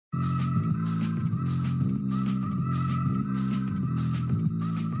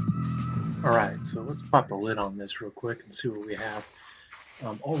Alright, so let's pop the lid on this real quick and see what we have.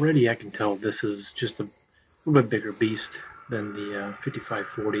 Already I can tell this is just a little bit bigger beast than the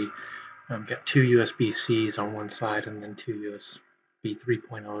 5540. Got two USB-Cs on one side and then two USB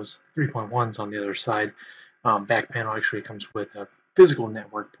 3.1s on the other side. Back panel actually comes with a physical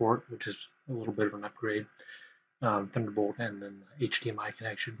network port, which is a little bit of an upgrade. Thunderbolt and then HDMI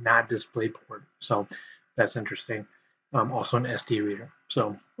connection, not display port, so that's interesting. Also an SD reader.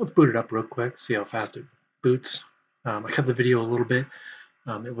 So let's boot it up real quick, see how fast it boots. I cut the video a little bit.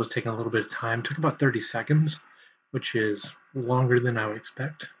 It was taking a little bit of time. It took about 30 seconds, which is longer than I would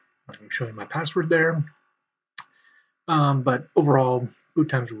expect. I can show you my password there. But overall, boot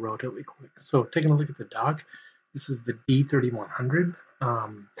times were relatively quick. So taking a look at the dock, this is the D3100.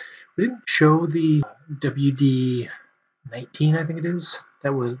 We didn't show the WD19, I think it is,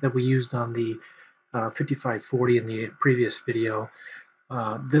 that we used on the 5540 in the previous video.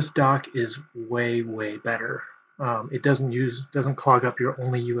 This dock is way better. It doesn't clog up your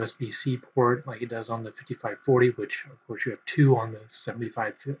only USB-C port like it does on the 5540, which of course you have two on the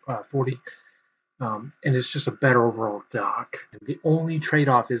 7540. And it's just a better overall dock. The only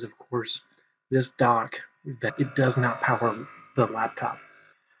trade-off is, of course, this dock, that it does not power the laptop.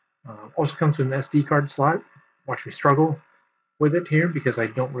 Also comes with an SD card slot. Watch me struggle with it here because I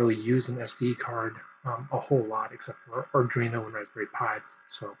don't really use an SD card a whole lot except for Arduino and Raspberry Pi.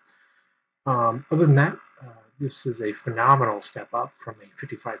 So other than that, this is a phenomenal step up from a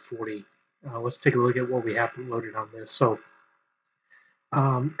 5540. Let's take a look at what we have loaded on this. So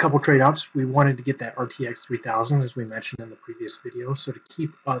a couple trade-offs. We wanted to get that RTX3000 as we mentioned in the previous video, so to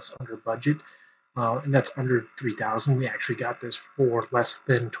keep us under budget, and that's under 3,000. We actually got this for less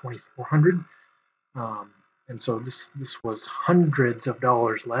than 2,400, and so this was hundreds of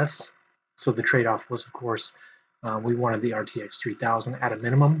dollars less. So the trade-off was, of course, we wanted the RTX3000 at a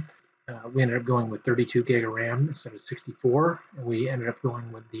minimum. We ended up going with 32 gig of RAM instead of 64, and we ended up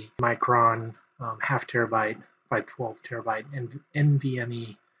going with the Micron half terabyte by 12 terabyte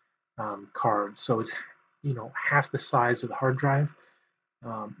NVMe card. So it's half the size of the hard drive,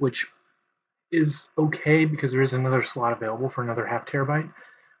 which is okay because there is another slot available for another half terabyte.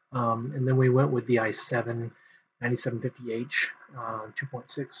 And then we went with the i7 9750H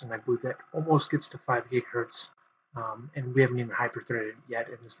 2.6, and I believe that almost gets to 5 gigahertz. And we haven't even hyper-threaded it yet,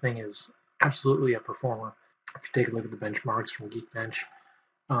 and this thing is absolutely a performer. If you take a look at the benchmarks from Geekbench,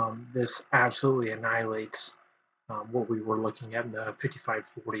 this absolutely annihilates what we were looking at in the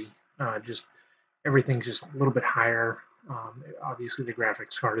 5540. Just everything's just a little bit higher. Obviously, the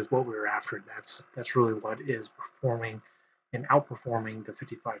graphics card is what we were after. That's really what is performing and outperforming the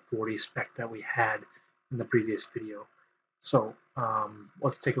 5540 spec that we had in the previous video. So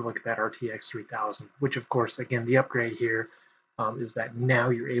let's take a look at that RTX 3000, which of course, again, the upgrade here is that now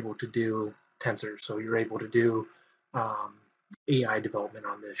you're able to do tensor. So you're able to do AI development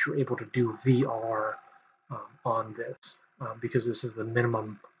on this. You're able to do VR on this because this is the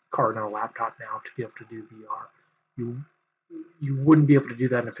minimum card on a laptop now to be able to do VR. You wouldn't be able to do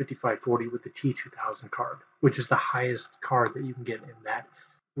that in a 5540 with the T2000 card, which is the highest card that you can get in that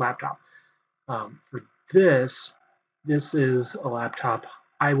laptop. For this is a laptop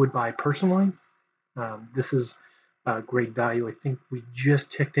I would buy personally. This is a great value. I think we just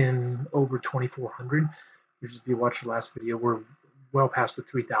ticked in over 2,400, which is, if you watched the last video, we're well past the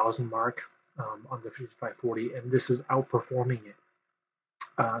 3,000 mark on the 5540, and this is outperforming it.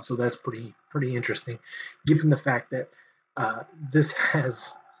 So that's pretty interesting, given the fact that this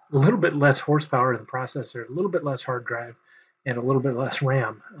has a little bit less horsepower in the processor, a little bit less hard drive, and a little bit less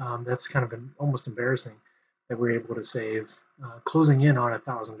RAM. That's kind of almost embarrassing that we're able to save closing in on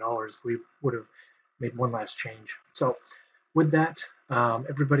 $1,000 if we would have made one last change. So with that,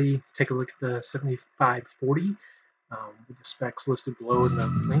 everybody take a look at the 7540 with the specs listed below in the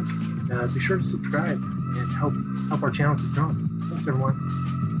link. And be sure to subscribe and help our channel keep growing. Thanks,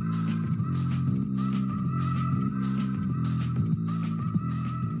 everyone.